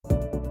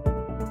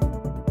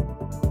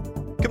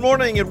Good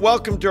morning and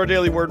welcome to our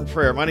daily word and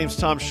prayer. My name is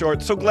Tom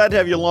Short. So glad to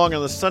have you along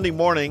on this Sunday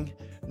morning,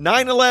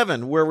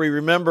 9/11, where we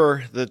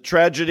remember the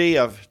tragedy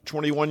of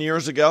 21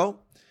 years ago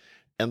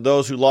and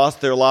those who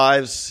lost their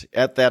lives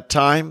at that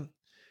time.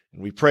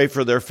 And we pray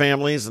for their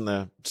families and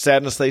the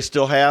sadness they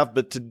still have.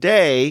 But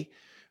today,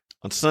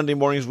 on Sunday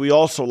mornings, we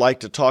also like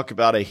to talk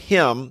about a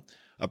hymn,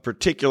 a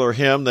particular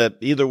hymn that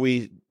either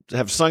we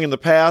have sung in the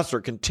past or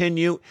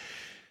continue.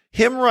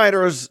 Hymn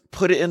writers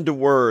put it into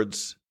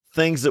words,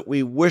 things that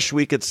we wish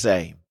we could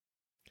say.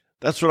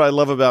 That's what I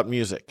love about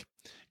music.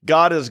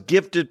 God has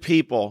gifted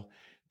people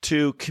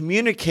to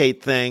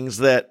communicate things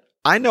that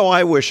I know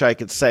I wish I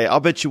could say.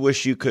 I'll bet you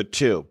wish you could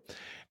too.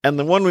 And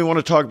the one we want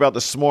to talk about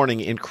this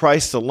morning, In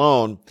Christ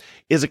Alone,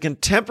 is a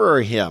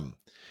contemporary hymn.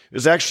 It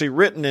was actually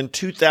written in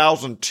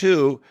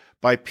 2002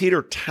 by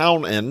Peter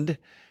Townend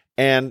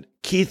and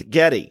Keith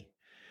Getty.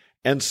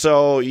 And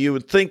so you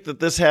would think that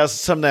this has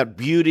some of that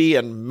beauty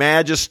and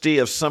majesty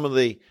of some of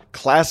the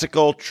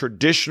classical,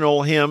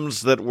 traditional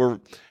hymns that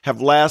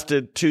have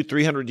lasted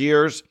 200-300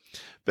 years.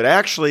 But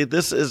actually,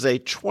 this is a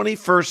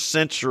 21st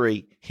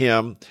century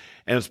hymn,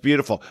 and it's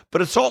beautiful.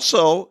 But it's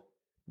also,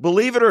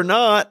 believe it or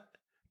not,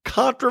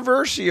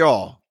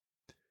 controversial.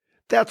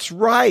 That's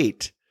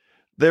right.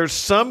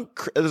 There's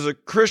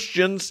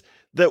Christians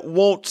that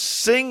won't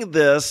sing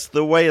this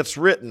the way it's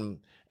written,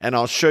 and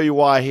I'll show you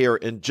why here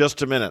in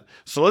just a minute.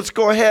 So let's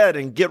go ahead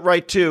and get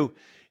right to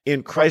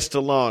In Christ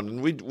Alone.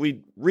 And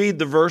we read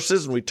the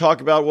verses and we talk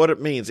about what it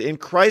means. In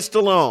Christ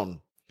alone,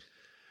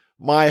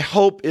 my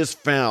hope is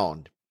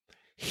found.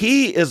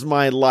 He is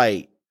my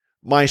light,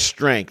 my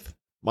strength,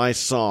 my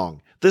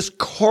song. This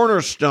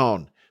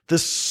cornerstone,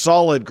 this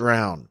solid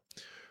ground,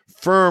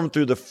 firm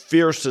through the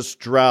fiercest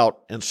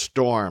drought and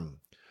storm.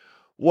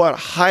 What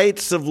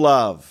heights of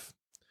love,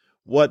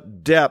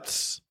 what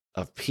depths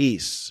of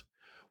peace.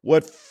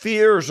 What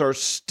fears are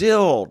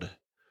stilled,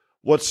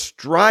 what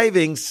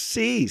strivings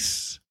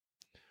cease.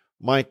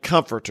 My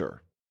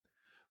comforter,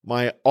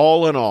 my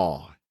all in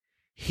all,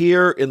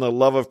 here in the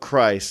love of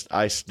Christ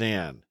I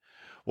stand.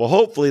 Well,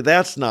 hopefully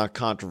that's not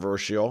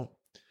controversial,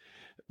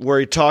 where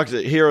he talks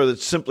here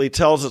that simply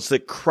tells us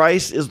that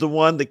Christ is the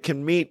one that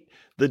can meet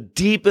the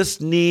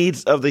deepest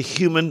needs of the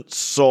human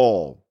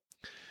soul.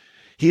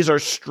 He's our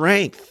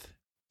strength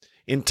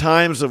in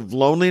times of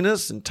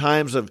loneliness, in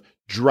times of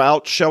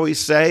drought, shall we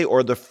say,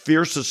 or the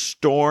fiercest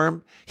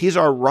storm. He's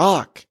our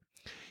rock.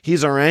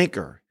 He's our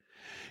anchor.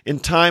 In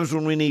times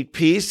when we need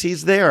peace,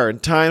 he's there. In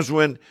times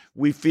when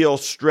we feel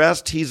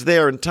stressed, he's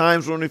there. In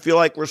times when we feel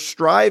like we're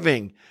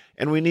striving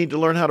and we need to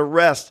learn how to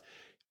rest,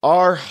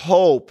 our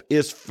hope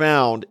is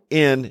found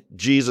in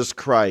Jesus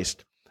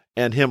Christ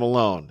and him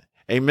alone.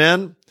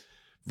 Amen?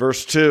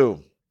 Verse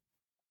 2.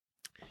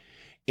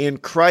 In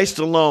Christ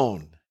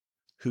alone,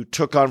 who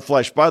took on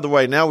flesh. By the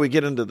way, now we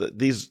get into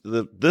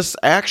this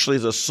actually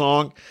is a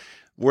song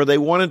where they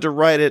wanted to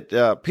write it,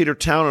 Peter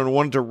Townend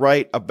wanted to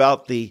write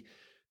about the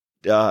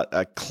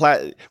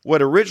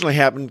what originally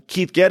happened.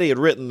 Keith Getty had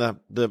written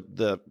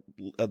the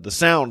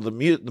sound,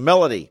 the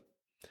melody.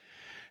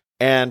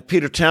 And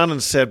Peter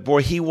Townend said,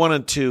 boy,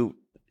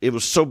 it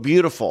was so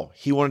beautiful.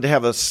 He wanted to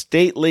have a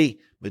stately,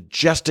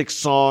 majestic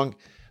song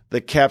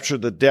that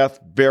captured the death,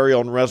 burial,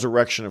 and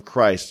resurrection of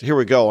Christ. Here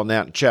we go on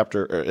that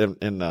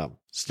in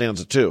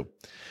stanza 2.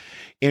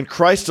 In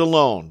Christ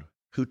alone,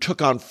 who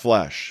took on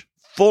flesh,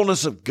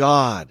 fullness of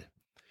God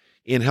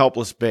in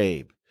helpless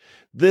babe,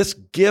 this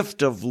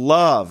gift of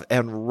love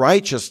and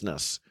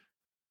righteousness,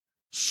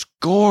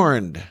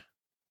 scorned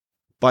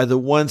by the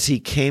ones he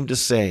came to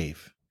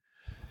save,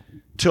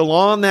 till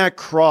on that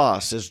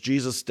cross as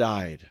Jesus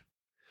died,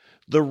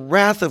 the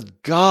wrath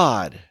of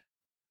God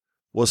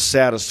was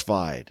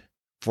satisfied,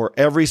 for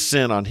every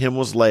sin on him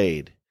was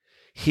laid.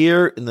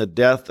 Here in the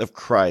death of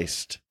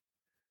Christ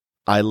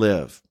I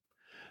live.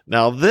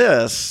 Now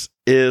this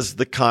is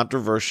the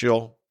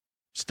controversial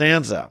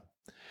stanza.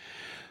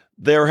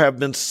 There have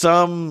been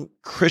some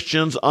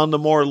Christians on the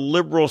more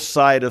liberal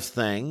side of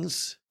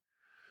things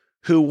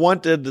who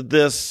wanted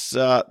this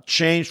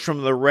changed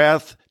from the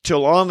wrath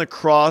till on the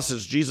cross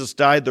as Jesus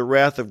died, the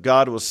wrath of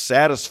God was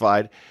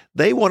satisfied.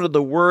 They wanted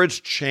the words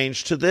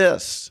changed to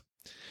this.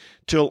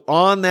 Till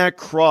on that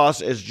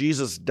cross as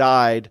Jesus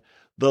died,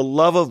 the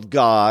love of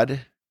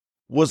God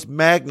was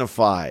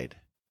magnified.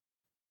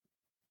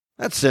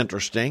 That's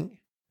interesting.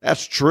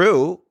 That's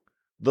true.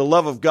 The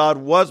love of God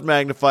was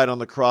magnified on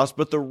the cross,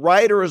 but the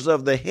writers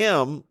of the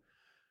hymn,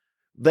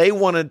 they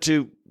wanted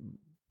to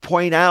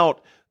point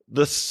out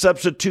the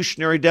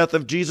substitutionary death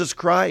of Jesus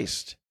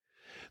Christ,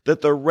 that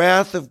the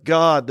wrath of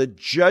God, the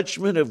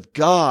judgment of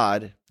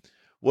God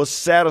was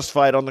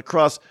satisfied on the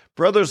cross.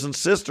 Brothers and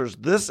sisters,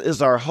 this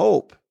is our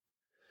hope.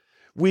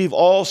 We've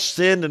all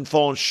sinned and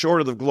fallen short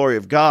of the glory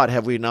of God,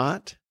 have we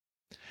not?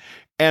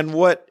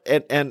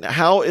 And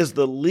how is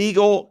the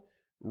legal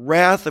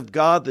wrath of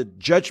God, the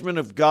judgment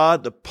of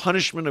God, the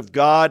punishment of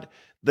God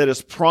that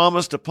is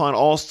promised upon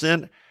all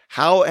sin,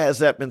 how has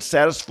that been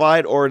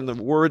satisfied? Or in the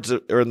words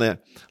or in the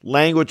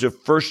language of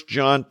 1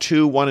 John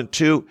 2:1 and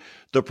 2,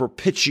 the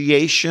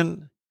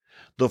propitiation,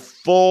 the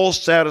full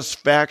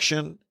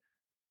satisfaction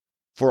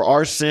for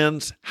our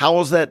sins. How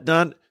was that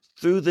done?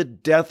 Through the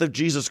death of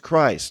Jesus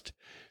Christ.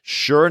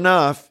 Sure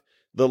enough,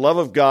 the love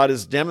of God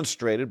is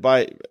demonstrated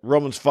by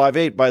Romans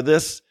 5:8. By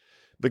this,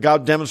 but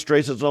God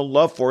demonstrates his own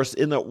love for us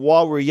in that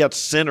while we're yet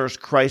sinners,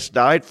 Christ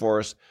died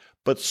for us,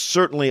 but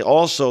certainly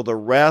also the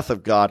wrath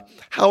of God.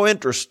 How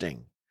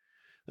interesting.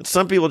 And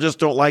some people just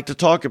don't like to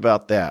talk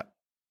about that.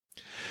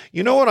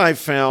 You know what I've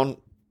found?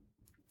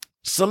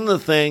 Some of the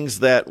things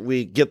that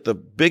we get the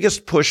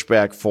biggest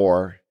pushback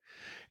for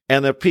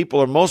and that people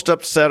are most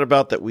upset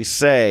about that we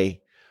say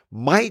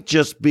might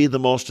just be the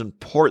most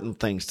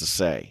important things to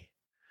say.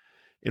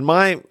 In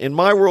my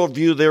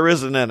worldview, there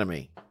is an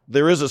enemy.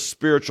 There is a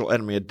spiritual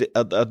enemy,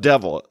 a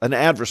devil, an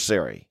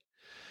adversary.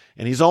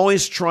 And he's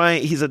always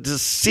trying, he's a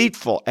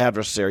deceitful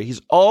adversary.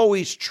 He's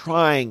always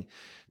trying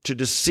to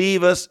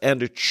deceive us and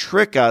to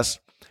trick us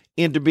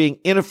into being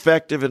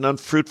ineffective and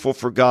unfruitful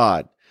for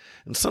God.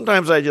 And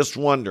sometimes I just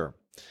wonder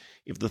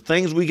if the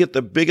things we get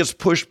the biggest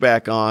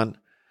pushback on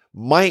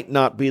might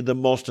not be the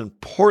most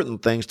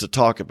important things to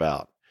talk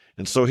about.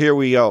 And so here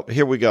we go.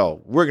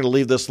 We're going to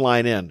leave this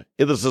line in.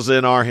 This is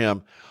in our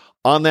hymn.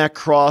 On that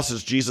cross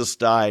as Jesus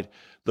died,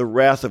 the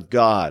wrath of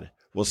God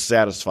was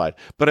satisfied.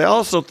 But I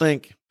also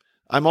think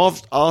I'm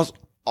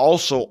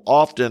also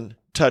often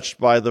touched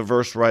by the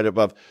verse right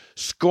above.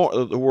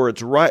 The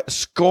words,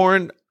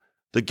 scorned,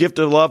 the gift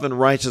of love and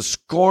righteousness,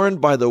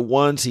 scorned by the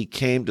ones he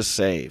came to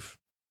save.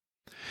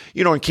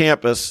 You know, on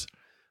campus,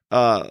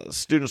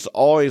 students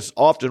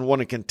often want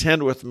to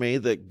contend with me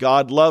that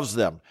God loves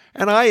them.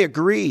 And I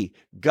agree,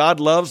 God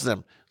loves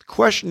them. The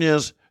question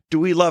is, do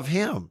we love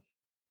him?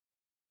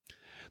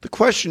 The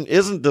question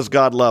isn't, does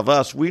God love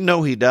us? We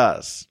know he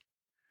does.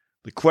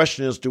 The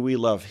question is, do we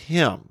love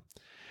him?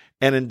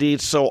 And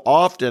indeed, so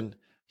often,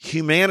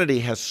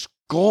 humanity has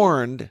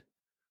scorned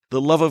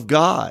the love of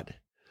God,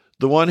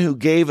 the one who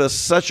gave us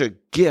such a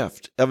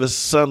gift of his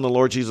Son, the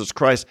Lord Jesus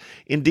Christ.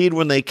 Indeed,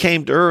 when Jesus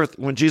came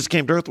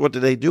to earth, what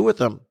did they do with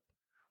him?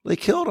 They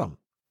killed him.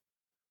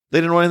 They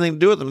didn't want anything to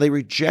do with him. They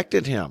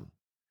rejected him.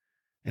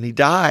 And he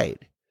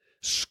died,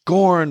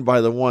 scorned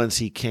by the ones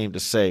he came to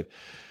save.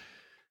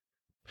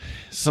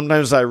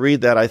 Sometimes I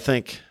read that, I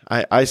think,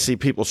 I see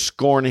people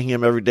scorning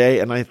him every day,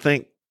 and I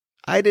think,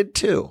 I did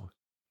too.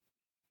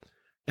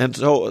 And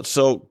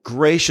so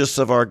gracious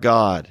of our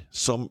God.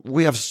 So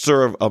we have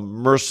served a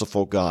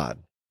merciful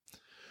God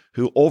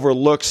who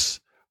overlooks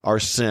our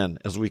sin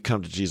as we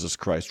come to Jesus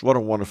Christ. What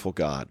a wonderful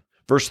God.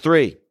 Verse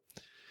 3,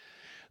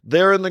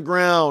 there in the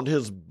ground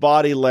his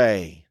body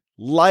lay,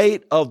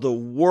 light of the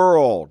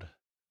world,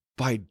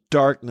 by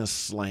darkness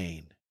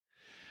slain.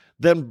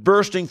 Then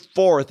bursting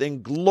forth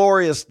in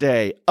glorious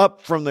day,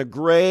 up from the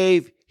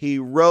grave he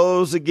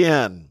rose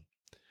again.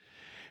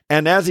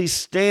 And as he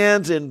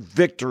stands in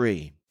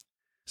victory,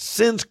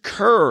 sin's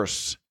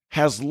curse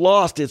has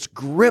lost its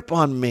grip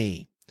on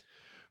me,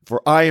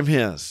 for I am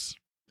his,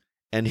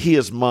 and he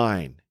is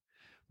mine,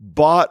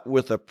 bought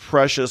with the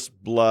precious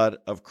blood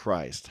of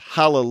Christ.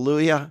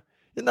 Hallelujah.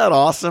 Isn't that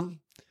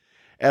awesome?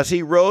 As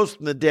he rose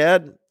from the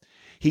dead,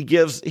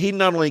 he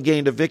not only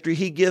gained a victory,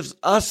 he gives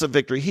us a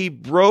victory. He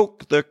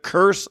broke the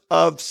curse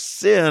of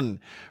sin.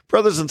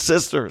 Brothers and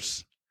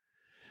sisters,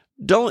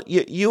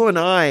 you and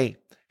I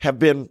have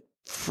been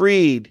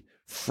freed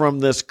from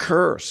this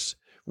curse.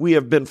 We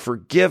have been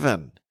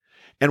forgiven,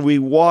 and we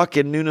walk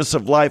in newness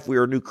of life. We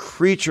are new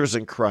creatures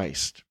in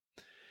Christ.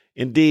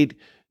 Indeed,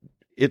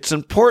 it's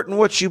important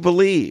what you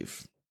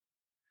believe.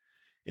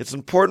 It's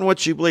important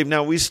what you believe.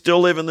 Now, we still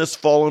live in this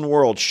fallen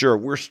world. Sure,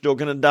 we're still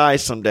going to die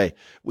someday.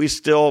 We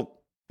still,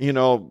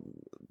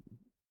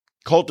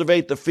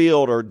 cultivate the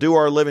field or do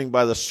our living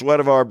by the sweat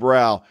of our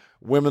brow.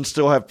 Women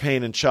still have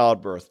pain in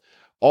childbirth.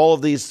 All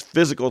of these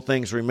physical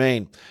things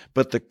remain.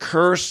 But the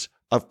curse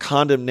of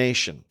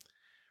condemnation,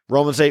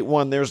 Romans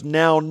 8:1, there's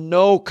now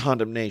no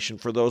condemnation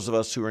for those of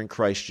us who are in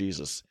Christ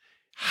Jesus.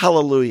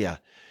 Hallelujah.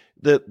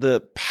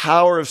 The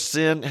power of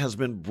sin has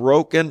been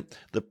broken.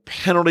 The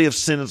penalty of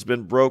sin has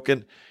been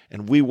broken,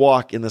 and we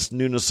walk in this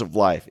newness of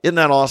life. Isn't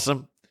that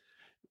awesome?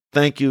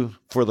 Thank you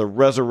for the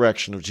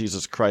resurrection of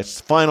Jesus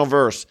Christ. Final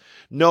verse,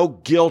 no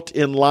guilt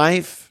in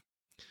life,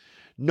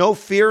 no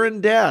fear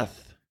in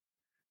death.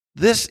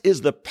 This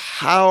is the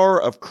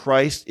power of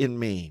Christ in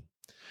me.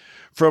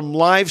 From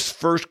life's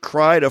first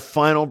cry to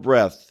final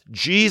breath,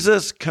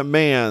 Jesus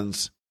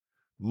commands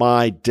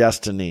my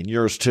destiny, and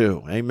yours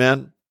too.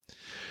 Amen.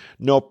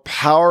 No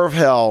power of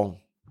hell,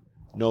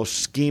 no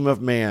scheme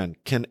of man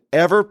can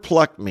ever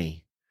pluck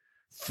me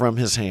from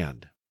his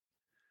hand.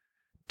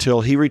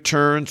 Till he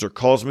returns or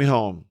calls me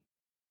home,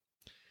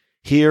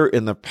 here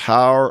in the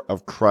power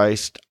of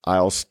Christ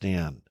I'll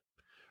stand.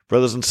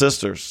 Brothers and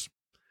sisters,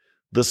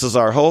 this is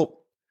our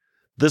hope.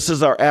 This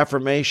is our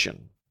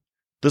affirmation.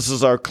 This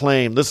is our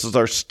claim. This is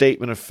our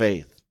statement of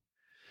faith.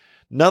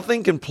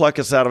 Nothing can pluck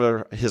us out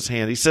of his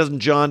hand. He says in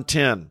John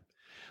 10,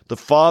 the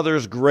Father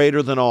is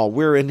greater than all.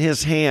 We're in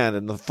his hand,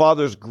 and the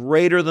Father is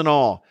greater than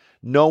all.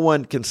 No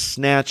one can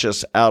snatch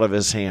us out of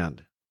his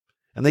hand.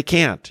 And they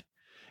can't.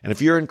 And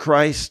if you're in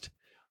Christ,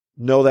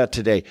 know that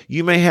today.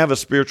 You may have a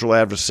spiritual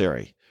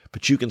adversary,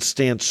 but you can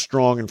stand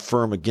strong and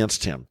firm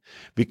against him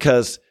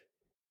because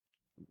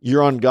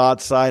you're on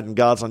God's side and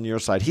God's on your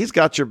side. He's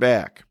got your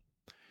back.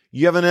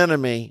 You have an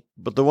enemy,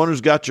 but the one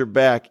who's got your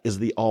back is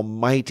the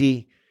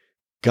Almighty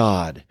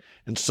God.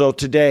 And so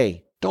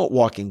today, don't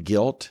walk in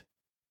guilt.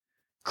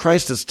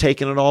 Christ has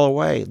taken it all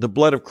away. The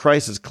blood of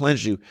Christ has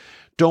cleansed you.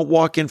 Don't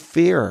walk in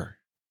fear.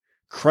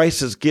 Christ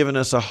has given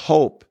us a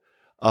hope,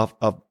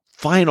 a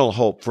final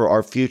hope for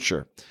our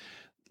future.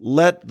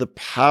 Let the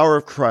power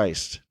of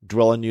Christ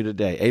dwell in you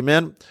today.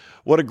 Amen.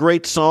 What a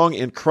great song,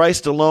 In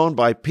Christ Alone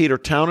by Peter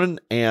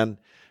Townend and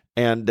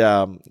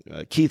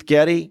Keith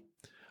Getty.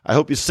 I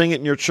hope you sing it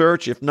in your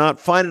church. If not,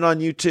 find it on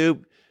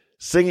YouTube.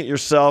 Sing it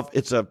yourself.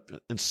 It's an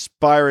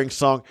inspiring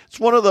song. It's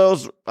one of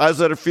those, I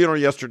was at a funeral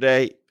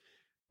yesterday.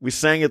 We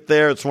sang it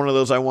there. It's one of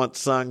those I want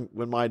sung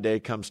when my day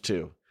comes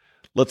too.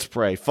 Let's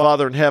pray.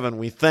 Father in heaven,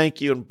 we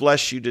thank you and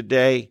bless you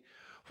today.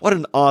 What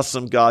an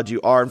awesome God you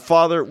are. And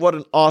Father, what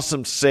an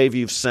awesome Savior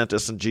you've sent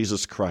us in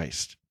Jesus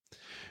Christ.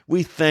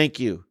 We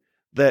thank you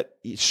that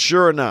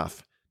sure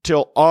enough,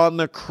 till on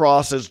the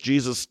cross as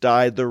Jesus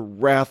died, the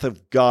wrath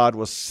of God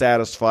was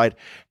satisfied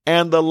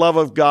and the love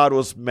of God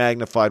was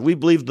magnified. We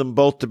believe them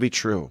both to be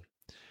true.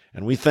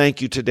 And we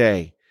thank you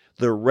today,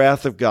 the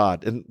wrath of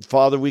God. And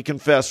Father, we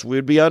confess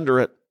we'd be under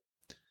it.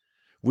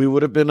 We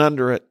would have been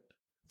under it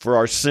for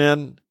our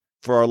sin,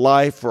 for our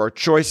life, for our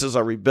choices,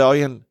 our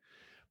rebellion.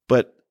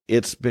 But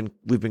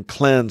we've been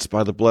cleansed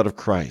by the blood of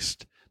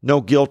Christ. No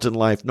guilt in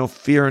life, no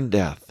fear in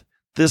death.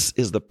 This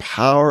is the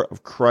power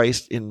of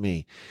Christ in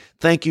me.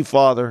 Thank you,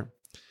 Father,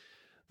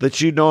 that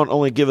you don't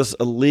only give us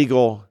a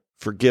legal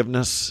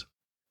forgiveness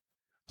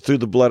through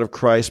the blood of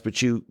Christ,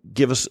 but you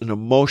give us an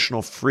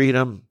emotional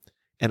freedom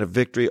and a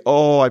victory.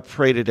 Oh, I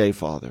pray today,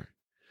 Father,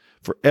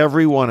 for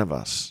every one of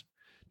us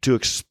to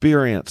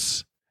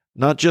experience,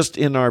 not just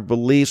in our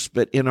beliefs,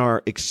 but in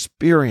our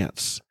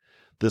experience,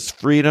 this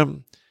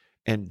freedom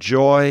and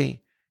joy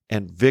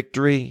and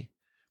victory.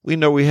 We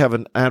know we have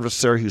an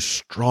adversary who's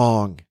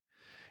strong,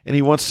 and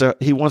he wants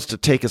to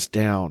take us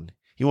down.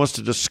 He wants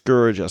to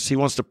discourage us. He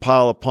wants to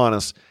pile upon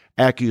us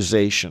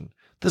accusation.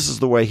 This is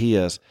the way he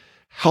is.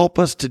 Help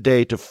us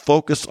today to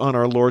focus on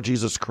our Lord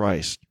Jesus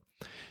Christ.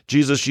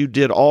 Jesus, you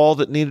did all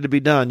that needed to be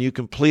done. You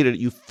completed it.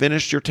 You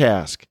finished your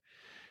task.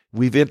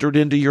 We've entered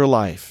into your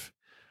life.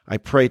 I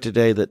pray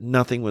today that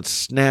nothing would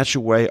snatch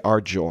away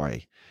our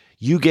joy.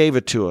 You gave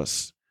it to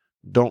us.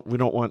 We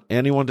don't want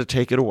anyone to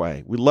take it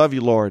away. We love you,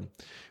 Lord.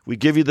 We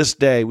give you this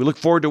day. We look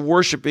forward to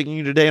worshiping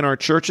you today in our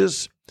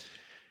churches,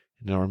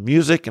 in our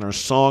music, in our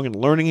song, and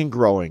learning and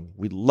growing.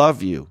 We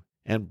love you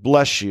and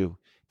bless you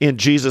in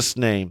Jesus'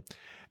 name.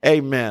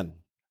 Amen.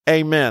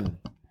 Amen.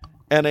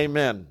 And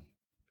amen.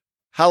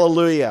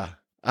 Hallelujah.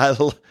 I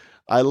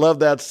love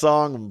that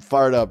song. I'm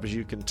fired up, as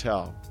you can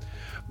tell.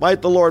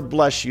 Might the Lord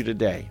bless you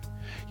today.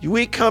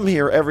 We come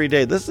here every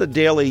day. This is a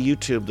daily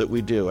YouTube that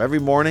we do. Every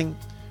morning,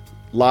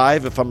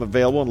 live if I'm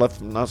available, unless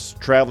I'm not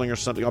traveling or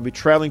something. I'll be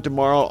traveling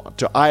tomorrow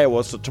to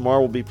Iowa, so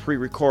tomorrow will be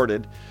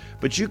pre-recorded.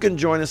 But you can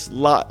join us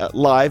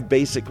live,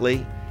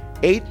 basically,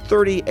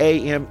 8:30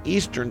 a.m.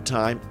 Eastern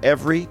Time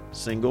every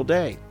single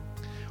day.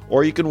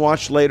 Or you can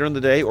watch later in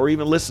the day, or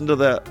even listen to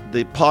the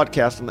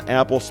podcast on the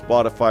Apple,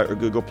 Spotify, or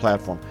Google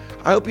platform.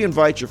 I hope you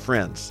invite your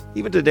friends.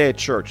 Even today at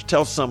church,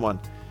 tell someone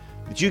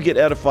that you get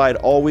edified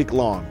all week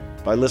long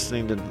by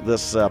listening to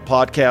this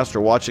podcast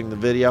or watching the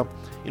video.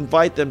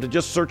 Invite them to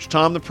just search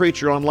Tom the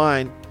Preacher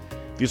online.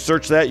 If you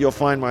search that, you'll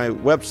find my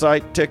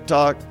website,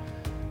 TikTok,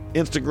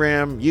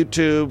 Instagram,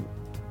 YouTube,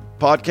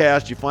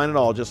 podcast. You find it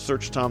all. Just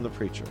search Tom the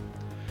Preacher.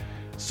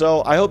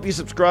 So I hope you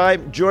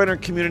subscribe, join our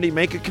community,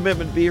 make a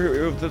commitment, be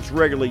here with us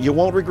regularly. You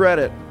won't regret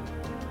it.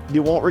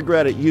 You won't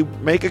regret it. You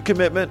make a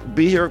commitment,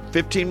 be here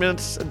 15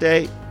 minutes a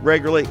day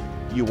regularly.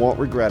 You won't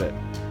regret it.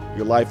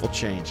 Your life will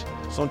change.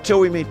 So until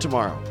we meet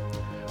tomorrow,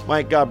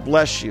 might God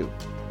bless you,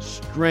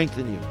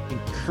 strengthen you,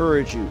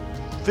 encourage you,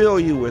 fill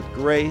you with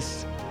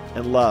grace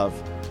and love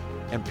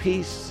and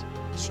peace,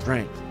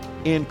 strength.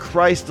 In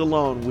Christ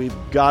alone, we've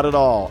got it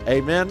all.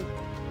 Amen.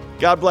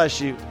 God bless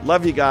you.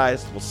 Love you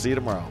guys. We'll see you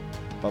tomorrow.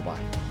 Bye-bye.